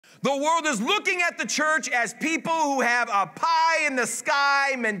The world is looking at the church as people who have a pie in the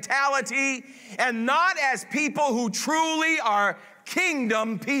sky mentality and not as people who truly are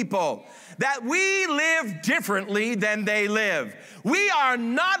kingdom people. That we live differently than they live. We are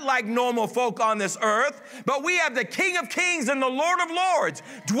not like normal folk on this earth, but we have the King of Kings and the Lord of Lords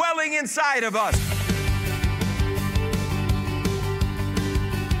dwelling inside of us.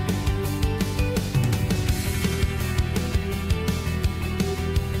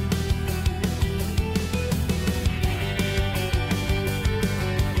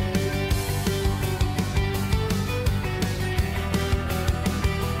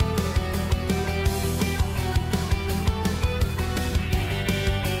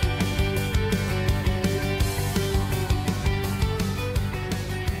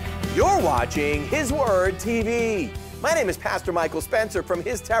 You're watching His Word TV. My name is Pastor Michael Spencer from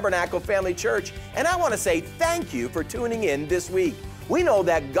His Tabernacle Family Church, and I want to say thank you for tuning in this week. We know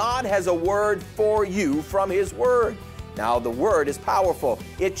that God has a word for you from His Word. Now, the Word is powerful.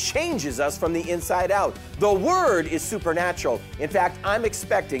 It changes us from the inside out. The Word is supernatural. In fact, I'm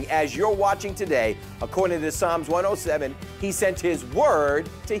expecting, as you're watching today, according to Psalms 107, He sent His Word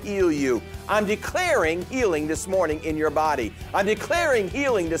to heal you. I'm declaring healing this morning in your body. I'm declaring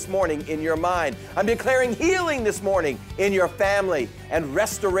healing this morning in your mind. I'm declaring healing this morning in your family and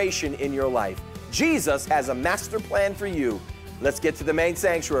restoration in your life. Jesus has a master plan for you. Let's get to the main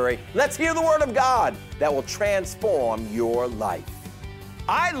sanctuary. Let's hear the Word of God that will transform your life.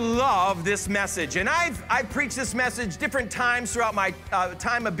 I love this message, and I've preached this message different times throughout my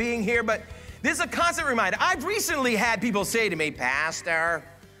time of being here, but this is a constant reminder. I've recently had people say to me, Pastor,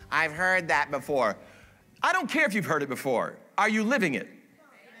 I've heard that before. I don't care if you've heard it before. Are you living it?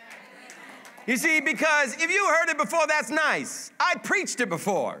 You see, because if you heard it before, that's nice. I preached it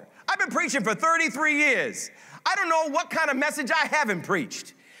before. I've been preaching for 33 years. I don't know what kind of message I haven't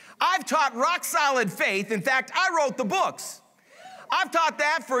preached. I've taught rock solid faith. In fact, I wrote the books. I've taught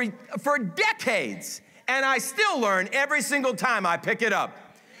that for decades, and I still learn every single time I pick it up.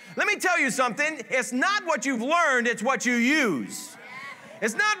 Let me tell you something. It's not what you've learned, it's what you use.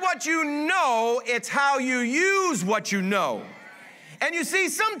 It's not what you know, it's how you use what you know. And you see,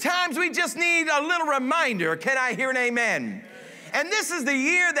 sometimes we just need a little reminder. Can I hear an amen? And this is the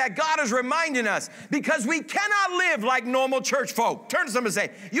year that God is reminding us, because we cannot live like normal church folk. Turn to somebody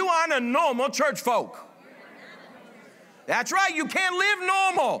and say, you aren't a normal church folk. That's right, you can't live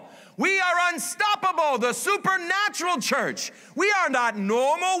normal. We are unstoppable, the supernatural church. We are not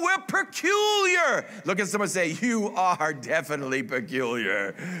normal, we're peculiar. Look at someone and say, you are definitely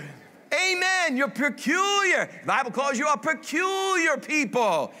peculiar. Amen, you're peculiar. The Bible calls you a peculiar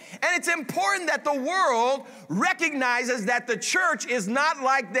people. And it's important that the world recognizes that the church is not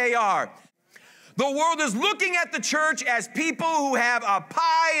like they are. The world is looking at the church as people who have a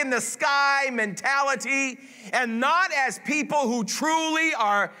pie in the sky mentality and not as people who truly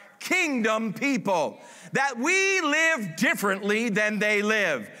are kingdom people. That we live differently than they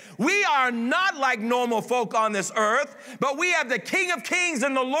live. We are not like normal folk on this earth, but we have the King of Kings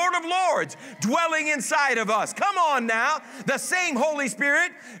and the Lord of Lords dwelling inside of us. Come on now. The same Holy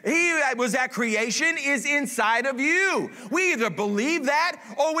Spirit, He that was at creation, is inside of you. We either believe that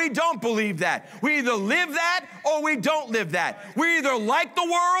or we don't believe that. We either live that or we don't live that. We're either like the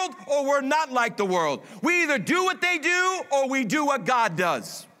world or we're not like the world. We either do what they do or we do what God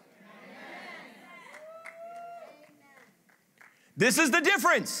does. This is the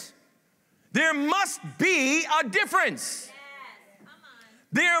difference. There must be a difference.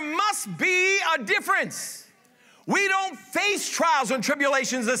 There must be a difference. We don't face trials and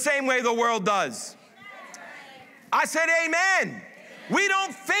tribulations the same way the world does. I said amen. We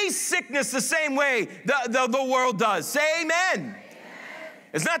don't face sickness the same way the world does. Say amen.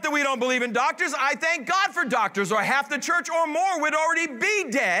 It's not that we don't believe in doctors. I thank God for doctors, or half the church or more would already be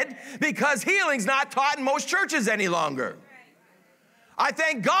dead because healing's not taught in most churches any longer. I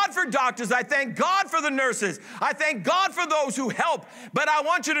thank God for doctors. I thank God for the nurses. I thank God for those who help. But I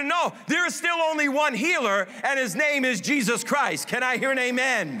want you to know there is still only one healer, and His name is Jesus Christ. Can I hear an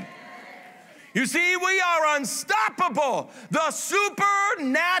amen? You see, we are unstoppable, the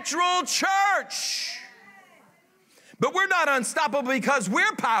supernatural church. But we're not unstoppable because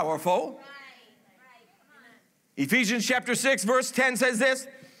we're powerful. Ephesians chapter 6, verse 10 says this,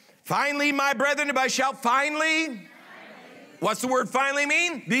 finally, my brethren, if I shout finally, what's the word finally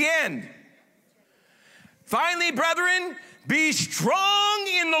mean? The end. Finally, brethren, be strong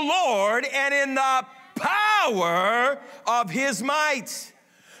in the Lord and in the power of His might.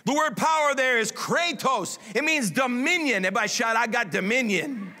 The word power there is kratos. It means dominion. Everybody shout, I got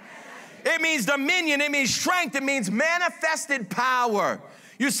dominion. It means dominion. It means strength. It means manifested power.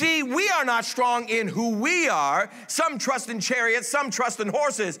 You see, we are not strong in who we are. Some trust in chariots, some trust in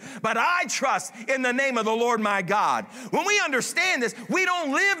horses, but I trust in the name of the Lord my God. When we understand this, we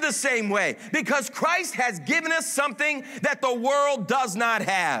don't live the same way because Christ has given us something that the world does not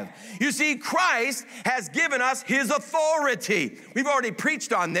have. You see, Christ has given us his authority. We've already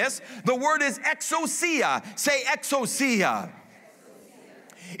preached on this. The word is exousia. Say exousia.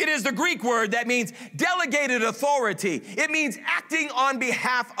 It is the Greek word that means delegated authority. It means acting on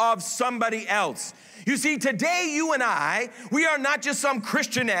behalf of somebody else. You see, today you and I, we are not just some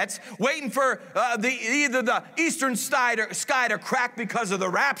Christianettes waiting for either the eastern sky to crack because of the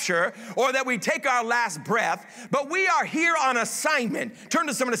rapture or that we take our last breath, but we are here on assignment. Turn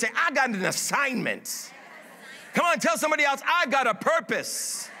to someone and say, I got an assignment. Come on, tell somebody else, I got a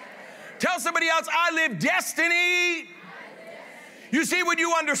purpose. Tell somebody else, I live destiny. You see, when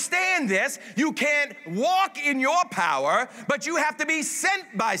you understand this, you can't walk in your power, but you have to be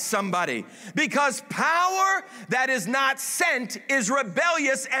sent by somebody. Because power that is not sent is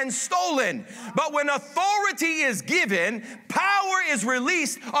rebellious and stolen. But when authority is given, power is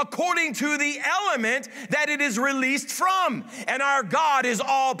released according to the element that it is released from. And our God is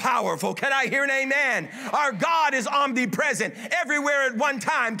all powerful. Can I hear an amen? Our God is omnipresent, everywhere at one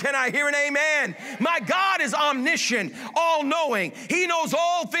time. Can I hear an amen? My God is omniscient, all-knowing. He knows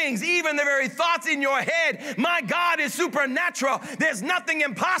all things, even the very thoughts in your head. My God is supernatural. There's nothing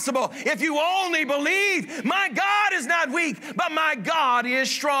impossible if you only believe. My God is not weak, but my God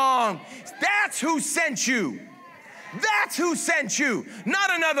is strong. That's who sent you. That's who sent you. Not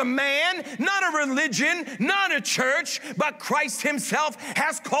another man, not a religion, not a church, but Christ himself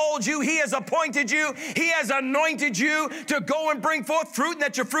has called you. He has appointed you. He has anointed you to go and bring forth fruit, and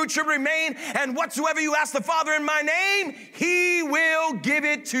that your fruit should remain. And whatsoever you ask the Father in my name, he will give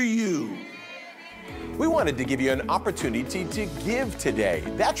it to you. We wanted to give you an opportunity to give today.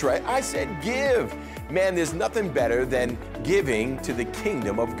 That's right, I said give. Man, there's nothing better than giving to the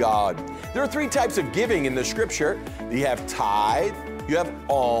kingdom of God. There are three types of giving in the scripture. You have tithe, you have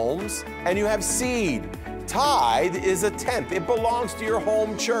alms, and you have seed. Tithe is a tenth. It belongs to your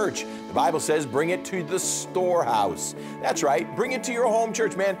home church. The Bible says bring it to the storehouse. That's right, bring it to your home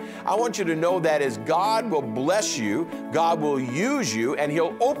church, man. I want you to know that as God will bless you, God will use you, and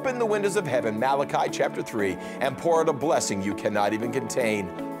he'll open the windows of heaven, Malachi chapter 3, and pour out a blessing you cannot even contain.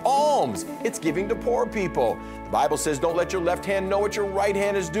 Alms, it's giving to poor people. The Bible says don't let your left hand know what your right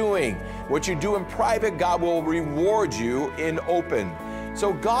hand is doing. What you do in private, God will reward you in open.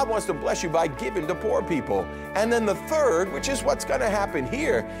 So God wants to bless you by giving to poor people. And then the third, which is what's going to happen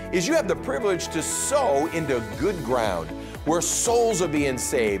here, is you have the privilege to sow into good ground where souls are being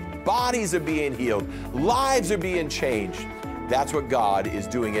saved, bodies are being healed, lives are being changed. That's what God is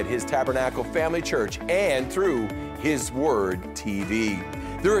doing at His Tabernacle Family Church and through His Word TV.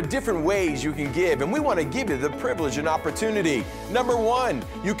 There are different ways you can give, and we want to give you the privilege and opportunity. Number one,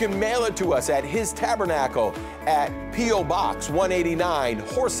 you can mail it to us at His Tabernacle at P.O. Box 189,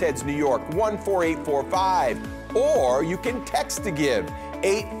 Horseheads, New York 14845. Or you can text to give,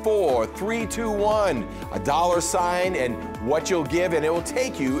 84321, $, and what you'll give, and it will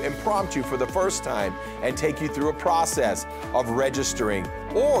take you and prompt you for the first time and take you through a process of registering.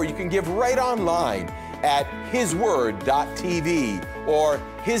 Or you can give right online at hisword.tv or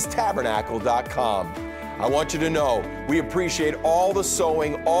histabernacle.com. I want you to know we appreciate all the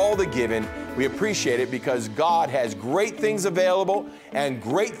sowing, all the giving. We appreciate it because God has great things available and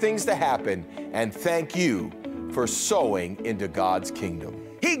great things to happen. And thank you for sowing into God's kingdom.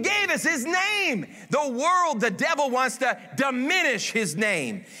 He gave us His name. The world, the devil wants to diminish His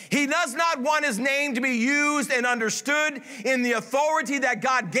name. He does not want His name to be used and understood in the authority that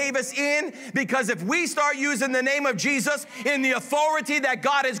God gave us in, because if we start using the name of Jesus in the authority that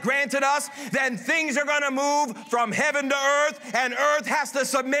God has granted us, then things are going to move from heaven to earth, and earth has to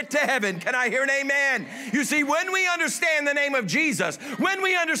submit to heaven. Can I hear an amen? You see, when we understand the name of Jesus, when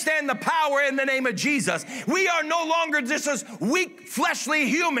we understand the power in the name of Jesus, we are no longer just this weak,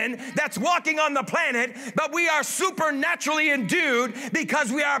 fleshly human that's walking on the planet, but we are supernaturally endued because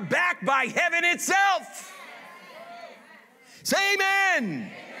we are backed by heaven itself. Say amen.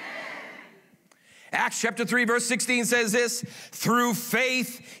 Amen. Acts chapter 3 verse 16 says this, through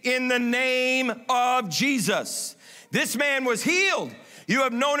faith in the name of Jesus, this man was healed. You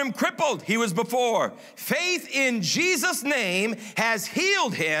have known him crippled, he was before. Faith in Jesus' name has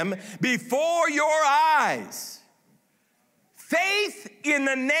healed him before your eyes. Faith in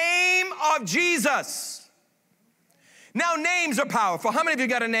the name of Jesus. Now, names are powerful. How many of you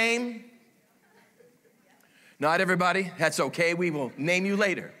got a name? Not everybody. That's okay. We will name you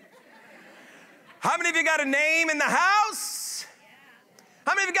later. How many of you got a name in the house?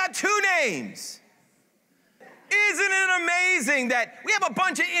 How many of you got 2 names? Isn't it amazing that we have a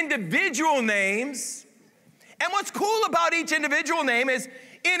bunch of individual names? And what's cool about each individual name is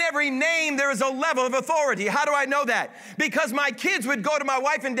in every name there is a level of authority. How do I know that? Because my kids would go to my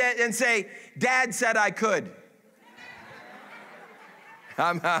wife and say, Dad said I could.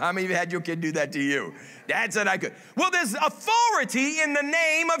 How many of you had your kid do that to you? Dad said I could. Well, there's authority in the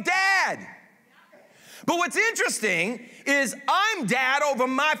name of Dad. But what's interesting is I'm dad over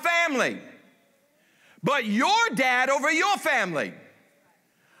my family, but you're dad over your family.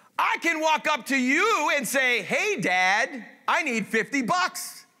 I can walk up to you and say, hey, Dad, I need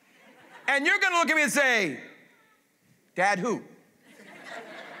 $50. And you're going to look at me and say, Dad who?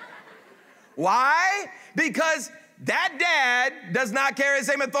 Why? Because that dad does not carry the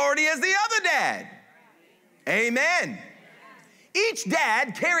same authority as the other dad. Amen. Each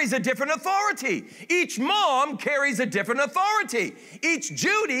dad carries a different authority. Each mom carries a different authority. Each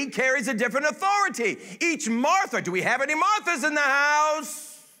Judy carries a different authority. Each Martha, do we have any Marthas in the house?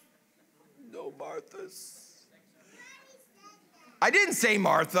 No Marthas. I didn't say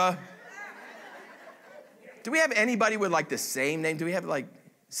Martha. Do we have anybody with like the same name? Do we have like,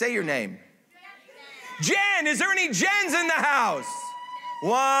 say your name. Jen, is there any Jens in the house?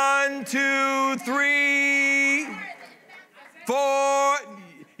 1, 2, 3, 4.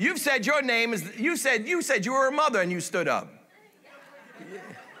 You've said your name is, you said you were a mother and you stood up.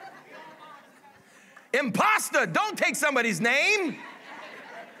 Imposter, don't take somebody's name.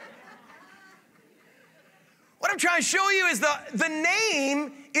 What I'm trying to show you is the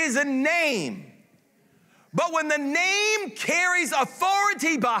name is a name. But when the name carries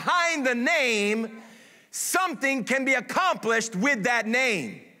authority behind the name, something can be accomplished with that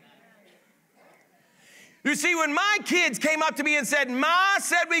name. You see, when my kids came up to me and said, Ma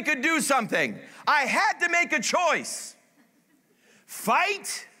said we could do something, I had to make a choice.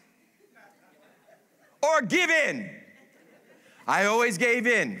 Fight or give in. I always gave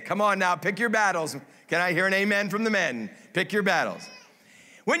in. Come on now, pick your battles. Can I hear an amen from the men? Pick your battles.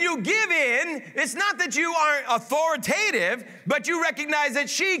 When you give in, it's not that you aren't authoritative, but you recognize that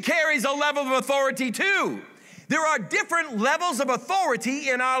she carries a level of authority too. There are different levels of authority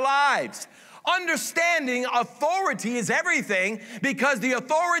in our lives. Understanding authority is everything, because the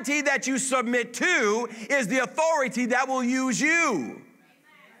authority that you submit to is the authority that will use you.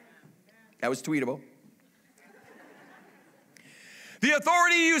 That was tweetable. The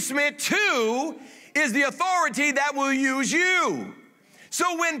authority you submit to is the authority that will use you.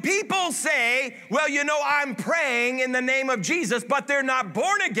 So when people say, well, you know, I'm praying in the name of Jesus, but they're not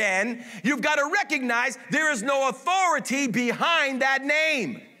born again, you've got to recognize there is no authority behind that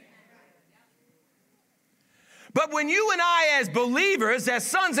name. But when you and I, as believers, as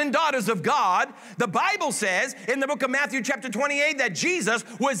sons and daughters of God, the Bible says in the book of Matthew chapter 28 that Jesus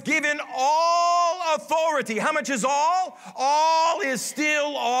was given all authority. How much is all? All is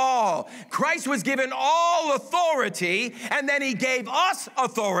still all. Christ was given all authority, and then he gave us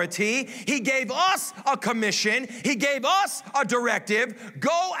authority. He gave us a commission. He gave us a directive.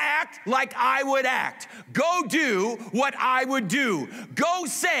 Go act like I would act. Go do what I would do. Go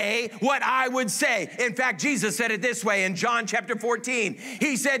say what I would say. In fact, Jesus said it this way in John chapter 14.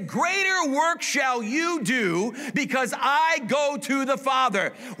 He said, greater work shall you do because I go to the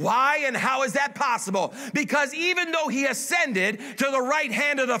Father. Why and how is that possible? Because even though he ascended to the right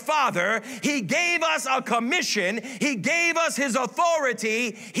hand of the Father, he gave us a commission. He gave us his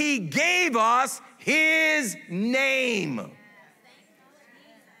authority. He gave us his name.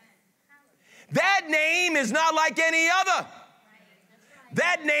 That name is not like any other.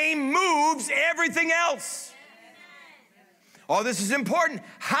 That name moves everything else. Oh, this is important.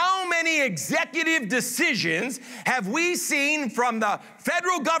 How many executive decisions have we seen from the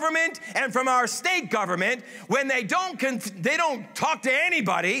federal government and from our state government when they don't talk to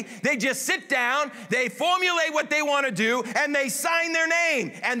anybody? They just sit down, they formulate what they want to do, and they sign their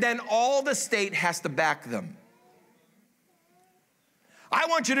name. And then all the state has to back them. I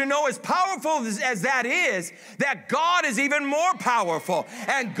want you to know, as powerful as that is, that God is even more powerful.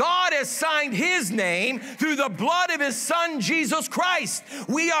 And God has signed his name through the blood of his son, Jesus Christ.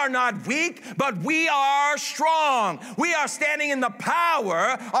 We are not weak, but we are strong. We are standing in the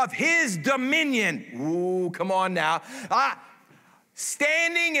power of his dominion. Ooh, come on now.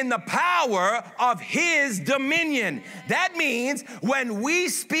 Standing in the power of his dominion. That means when we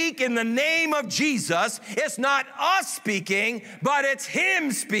speak in the name of Jesus, it's not us speaking, but it's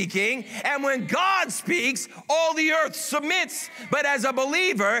him speaking. And when God speaks, all the earth submits. But as a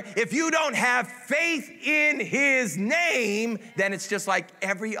believer, if you don't have faith in his name, then it's just like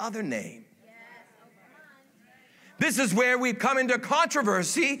every other name. This is where we've come into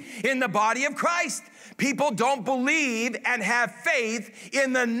controversy in the body of Christ. People don't believe and have faith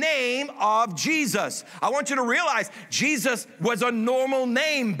in the name of Jesus. I want you to realize Jesus was a normal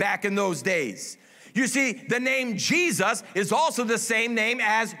name back in those days. You see, the name Jesus is also the same name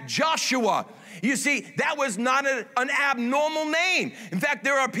as Joshua. You see, that was not an abnormal name. In fact,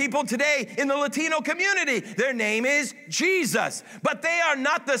 there are people today in the Latino community, their name is Jesus, but they are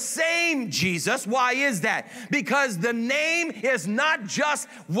not the same Jesus. Why is that? Because the name is not just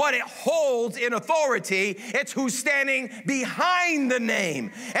what it holds in authority, it's who's standing behind the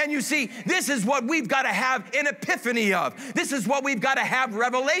name. And you see, this is what we've got to have an epiphany of. This is what we've got to have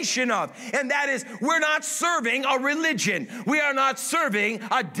revelation of. And that is, we're not serving a religion. We are not serving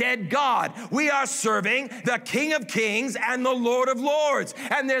a dead God. We are serving the King of Kings and the Lord of Lords.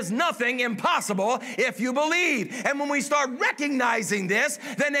 And there's nothing impossible if you believe. And when we start recognizing this,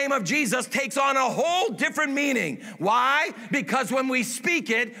 the name of Jesus takes on a whole different meaning. Why? Because when we speak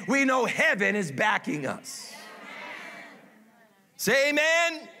it, we know heaven is backing us. Say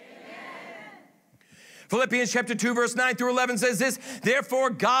amen. Philippians chapter 2, verse 9 through 11 says this, therefore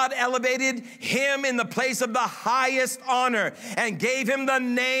God elevated him in the place of the highest honor and gave him the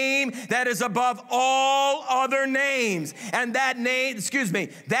name that is above all other names. And that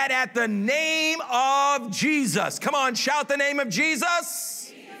at the name of Jesus. Come on, shout the name of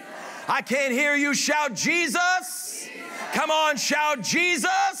Jesus. Jesus. I can't hear you shout Jesus. Jesus. Come on, shout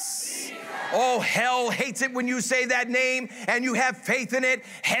Jesus. Oh, hell hates it when you say that name and you have faith in it.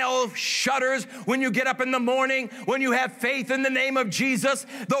 Hell shudders when you get up in the morning, when you have faith in the name of Jesus.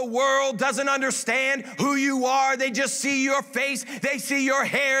 The world doesn't understand who you are. They just see your face. They see your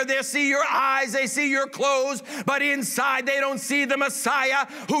hair. They see your eyes. They see your clothes. But inside, they don't see the Messiah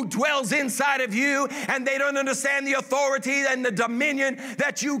who dwells inside of you. And they don't understand the authority and the dominion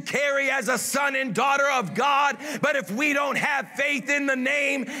that you carry as a son and daughter of God. But if we don't have faith in the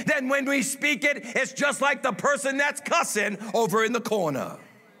name, then when we speak it, it's just like the person that's cussing over in the corner.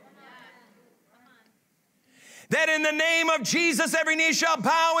 That in the name of Jesus, every knee shall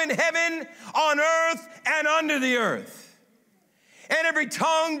bow in heaven, on earth, and under the earth. And every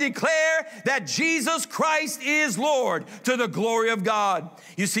tongue declare that Jesus Christ is Lord, to the glory of God.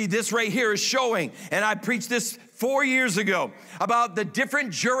 You see, this right here is showing, and I preached this 4 years ago, about the different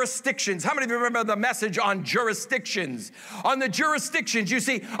jurisdictions. How many of you remember the message on jurisdictions? On the jurisdictions, you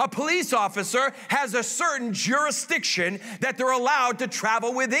see, a police officer has a certain jurisdiction that they're allowed to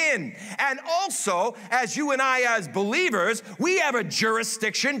travel within. And also, as you and I as believers, we have a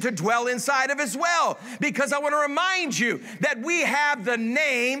jurisdiction to dwell inside of as well. Because I want to remind you that we have the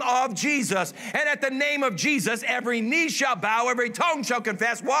name of Jesus. And at the name of Jesus, every knee shall bow, every tongue shall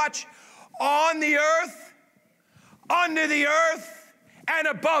confess. Watch, on the earth, under the earth, and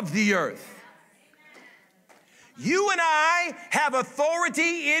above the earth. You and I have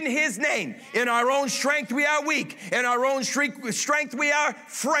authority in his name. In our own strength, we are weak. In our own strength, we are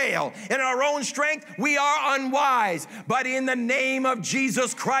frail. In our own strength, we are unwise. But in the name of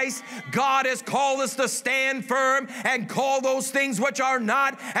Jesus Christ, God has called us to stand firm and call those things which are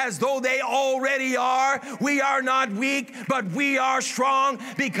not as though they already are. We are not weak, but we are strong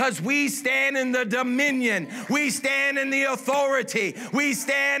because we stand in the dominion. We stand in the authority. We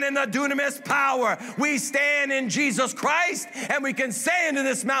stand in the dunamis power. We stand in Jesus Christ, and we can say unto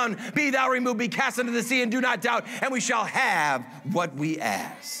this mountain, be thou removed, be cast into the sea, and do not doubt, and we shall have what we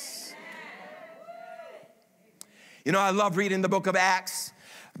ask. You know, I love reading the book of Acts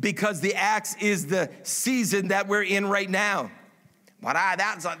because the Acts is the season that we're in right now. But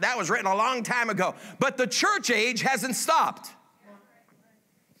that was written a long time ago. But the church age hasn't stopped.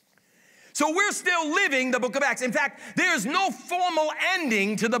 So we're still living the book of Acts. In fact, there's no formal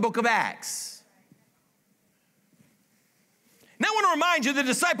ending to the book of Acts. Now I want to remind you, the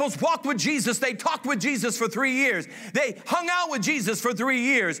disciples walked with Jesus. They talked with Jesus for 3 years. They hung out with Jesus for 3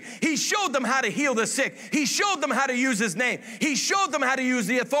 years. He showed them how to heal the sick. He showed them how to use his name. He showed them how to use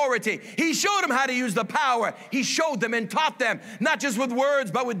the authority. He showed them how to use the power. He showed them and taught them, not just with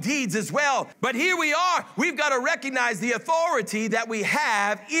words, but with deeds as well. But here we are. We've got to recognize the authority that we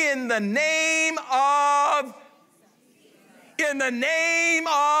have in the name of, in the name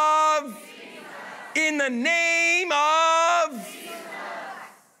of, in the name of.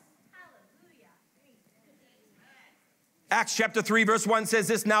 Acts chapter 3 verse 1 says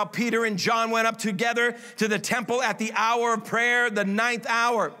this, now Peter and John went up together to the temple at the hour of prayer, the 9th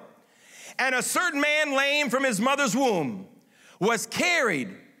hour. And a certain man lame from his mother's womb was carried,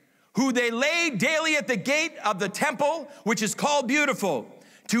 who they laid daily at the gate of the temple, which is called Beautiful,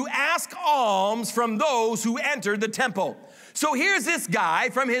 to ask alms from those who entered the temple. So here's this guy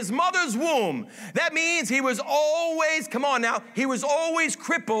from his mother's womb. That means he was always, come on now, he was always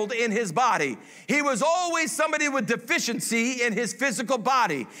crippled in his body. He was always somebody with deficiency in his physical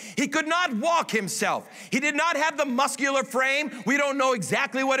body. He could not walk himself. He did not have the muscular frame. We don't know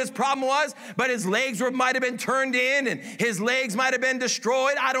exactly what his problem was, but his legs might have been turned in and his legs might have been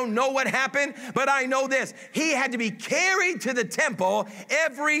destroyed. I don't know what happened, but I know this. He had to be carried to the temple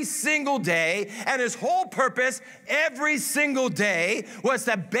every single day, and his whole purpose every single day was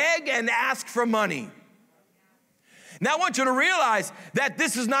to beg and ask for money. Now I want you to realize that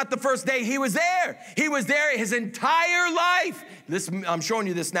this is not the first day he was there. He was there his entire life. Listen, I'm showing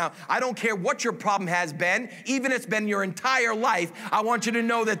you this now. I don't care what your problem has been, even if it's been your entire life, I want you to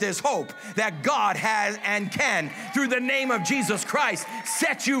know that there's hope, that God has and can, through the name of Jesus Christ,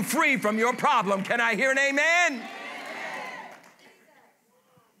 set you free from your problem. Can I hear an amen?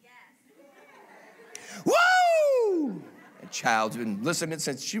 Woo! That child's been listening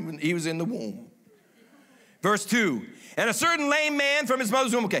since he was in the womb. Verse 2, and a certain lame man from his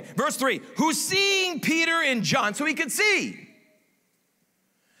mother's womb. Okay, verse 3, who seeing Peter and John, so he could see,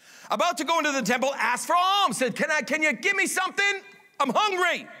 about to go into the temple, asked for alms, said, can you give me something? I'm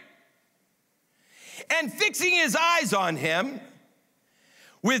hungry. And fixing his eyes on him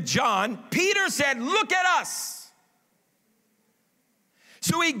with John, Peter said, look at us.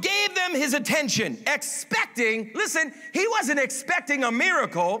 So he gave them his attention, expecting, listen, he wasn't expecting a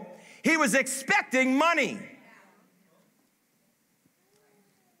miracle, he was expecting money.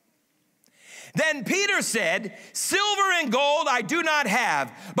 Then Peter said, silver and gold I do not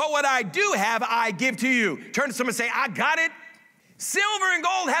have, but what I do have I give to you. Turn to someone and say, I got it. Silver and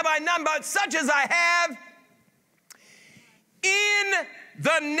gold have I none, but such as I have, in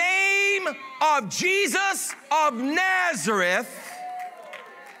the name of Jesus of Nazareth.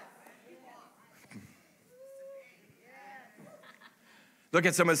 Look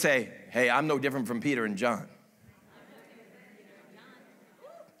at someone and say, hey, I'm no different from Peter and John.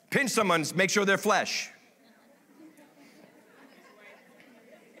 Pinch someone, make sure they're flesh.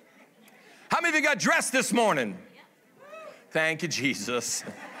 How many of you got dressed this morning? Thank you, Jesus.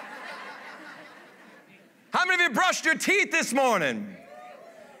 How many of you brushed your teeth this morning?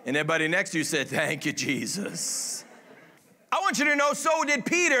 And everybody next to you said, thank you, Jesus. I want you to know, so did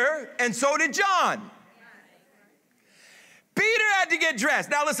Peter and so did John. Peter had to get dressed.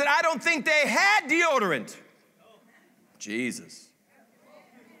 Now listen, I don't think they had deodorant. Jesus.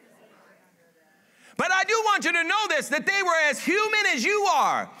 But I do want you to know this, that they were as human as you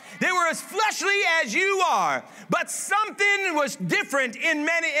are. They were as fleshly as you are. But something was different in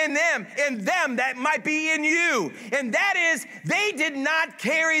them that might be in you. And that is, they did not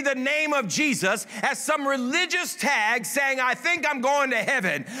carry the name of Jesus as some religious tag saying, I think I'm going to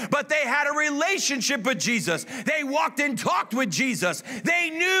heaven. But they had a relationship with Jesus. They walked and talked with Jesus.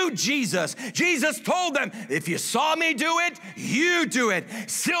 They knew Jesus. Jesus told them, if you saw me do it, you do it.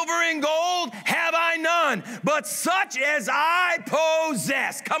 Silver and gold have I none, but such as I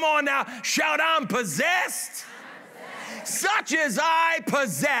possess. Come on now, shout, I'm possessed. Such as I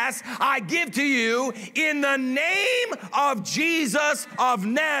possess, I give to you in the name of Jesus of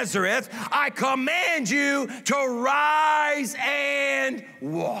Nazareth. I command you to rise and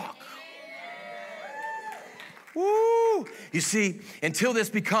walk. Woo. You see, until this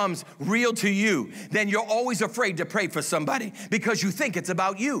becomes real to you, then you're always afraid to pray for somebody because you think it's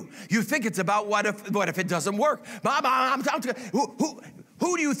about you. You think it's about what if it doesn't work?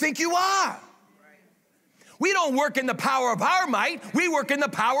 Who do you think you are? We don't work in the power of our might. We work in the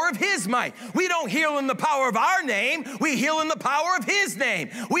power of his might. We don't heal in the power of our name. We heal in the power of his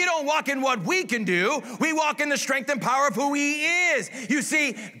name. We don't walk in what we can do. We walk in the strength and power of who he is. You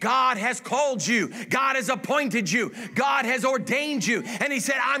see, God has called you. God has appointed you. God has ordained you. And he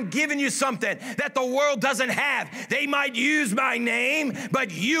said, I'm giving you something that the world doesn't have. They might use my name,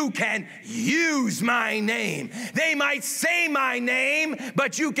 but you can use my name. They might say my name,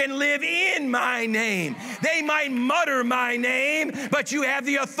 but you can live in my name. They might mutter my name, but you have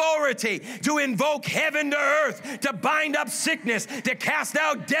the authority to invoke heaven to earth, to bind up sickness, to cast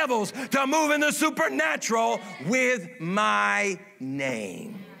out devils, to move in the supernatural with my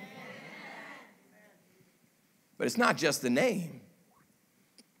name. But it's not just the name.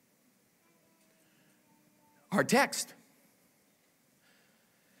 Our text.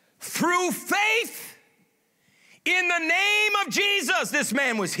 Through faith in the name of Jesus, this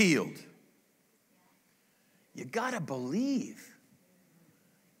man was healed. You gotta believe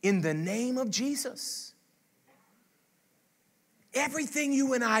in the name of Jesus. Everything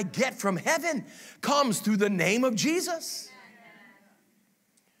you and I get from heaven comes through the name of Jesus.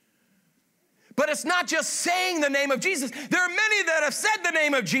 But it's not just saying the name of Jesus. There are many that have said the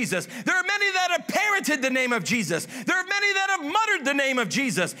name of Jesus. There are many that have parroted the name of Jesus. There are many that have muttered the name of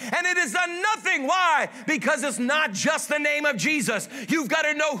Jesus. And it has done nothing. Why? Because it's not just the name of Jesus. You've got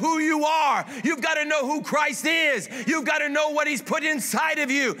to know who you are. You've got to know who Christ is. You've got to know what he's put inside of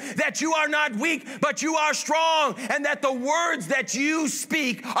you, that you are not weak, but you are strong, and that the words that you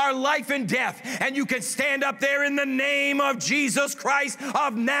speak are life and death. And you can stand up there in the name of Jesus Christ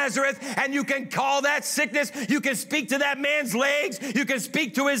of Nazareth, and you can call that sickness. You can speak to that man's legs. You can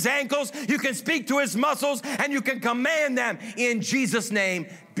speak to his ankles. You can speak to his muscles, and you can command them in Jesus' name,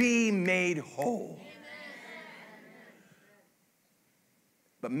 be made whole.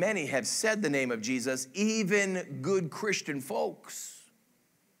 But many have said the name of Jesus, even good Christian folks,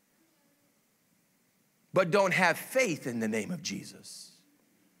 but don't have faith in the name of Jesus.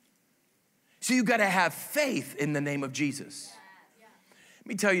 So you've got to have faith in the name of Jesus. Let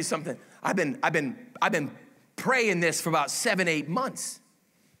me tell you something. I've been praying this for about 7-8 months.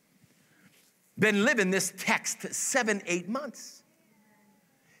 Been living this text 7-8 months.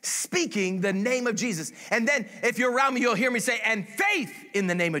 Speaking the name of Jesus. And then if you're around me, you'll hear me say, and faith in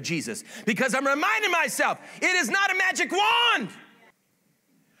the name of Jesus. Because I'm reminding myself, it is not a magic wand.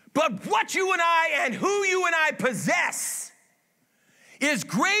 But what you and I and who you and I possess is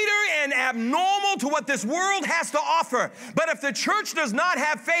greater and abnormal to what this world has to offer. But if the church does not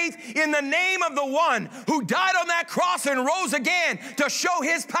have faith in the name of the one who died on that cross and rose again to show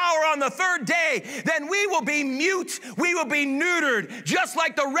his power on the third day, then we will be mute, we will be neutered, just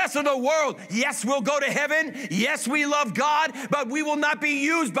like the rest of the world. Yes, we'll go to heaven. Yes, we love God, but we will not be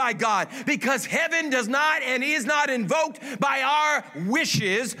used by God, because heaven does not and is not invoked by our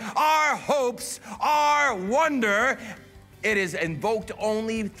wishes, our hopes, our wonder. It is invoked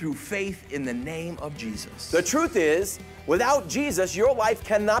only through faith in the name of Jesus. The truth is, without Jesus, your life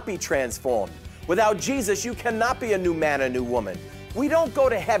cannot be transformed. Without Jesus, you cannot be a new man, a new woman. We don't go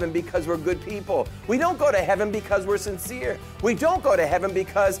to heaven because we're good people. We don't go to heaven because we're sincere. We don't go to heaven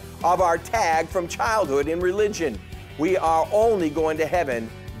because of our tag from childhood in religion. We are only going to heaven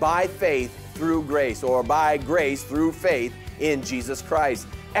by faith through grace, or by grace through faith in Jesus Christ.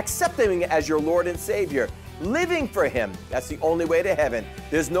 Accepting him as your Lord and Savior. Living for him. That's the only way to heaven.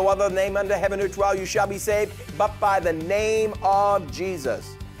 There's no other name under heaven which you shall be saved but by the name of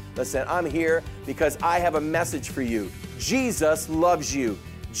Jesus. Listen, I'm here because I have a message for you. Jesus loves you.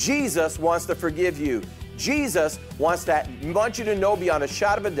 Jesus wants to forgive you. Jesus wants you to know beyond a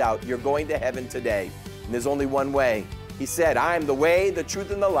shadow of a doubt you're going to heaven today. And there's only one way. He said, I am the way, the truth,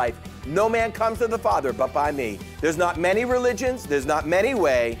 and the life. No man comes to the Father but by me. There's not many religions. There's not many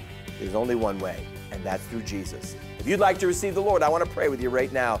ways. There's only one way. And that's through Jesus. If you'd like to receive the Lord, I want to pray with you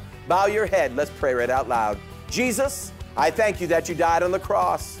right now. Bow your head. Let's pray right out loud. Jesus, I thank you that you died on the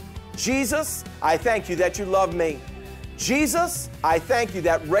cross. Jesus, I thank you that you love me. Jesus, I thank you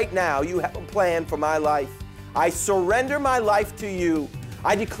that right now you have a plan for my life. I surrender my life to you.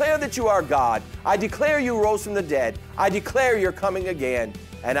 I declare that you are God. I declare you rose from the dead. I declare you're coming again.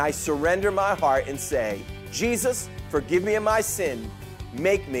 And I surrender my heart and say, Jesus, forgive me of my sin.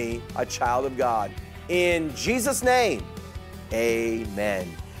 Make me a child of God. In Jesus' name, amen.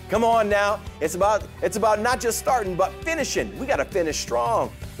 Come on now. It's about not just starting, but finishing. We got to finish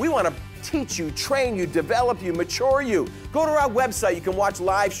strong. We want to teach you, train you, develop you, mature you. Go to our website. You can watch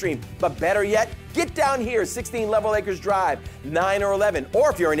live stream. But better yet, get down here, 16 Level Acres Drive, 9 or 11.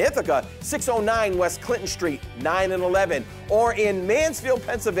 Or if you're in Ithaca, 609 West Clinton Street, 9 and 11. Or in Mansfield,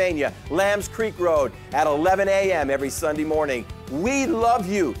 Pennsylvania, Lambs Creek Road at 11 a.m. every Sunday morning. We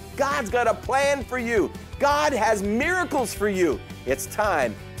love you. God's got a plan for you. God has miracles for you. It's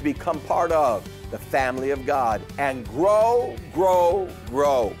time to become part of the family of God and grow, grow,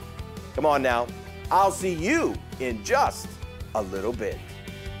 grow. Come on now. I'll see you in just a little bit.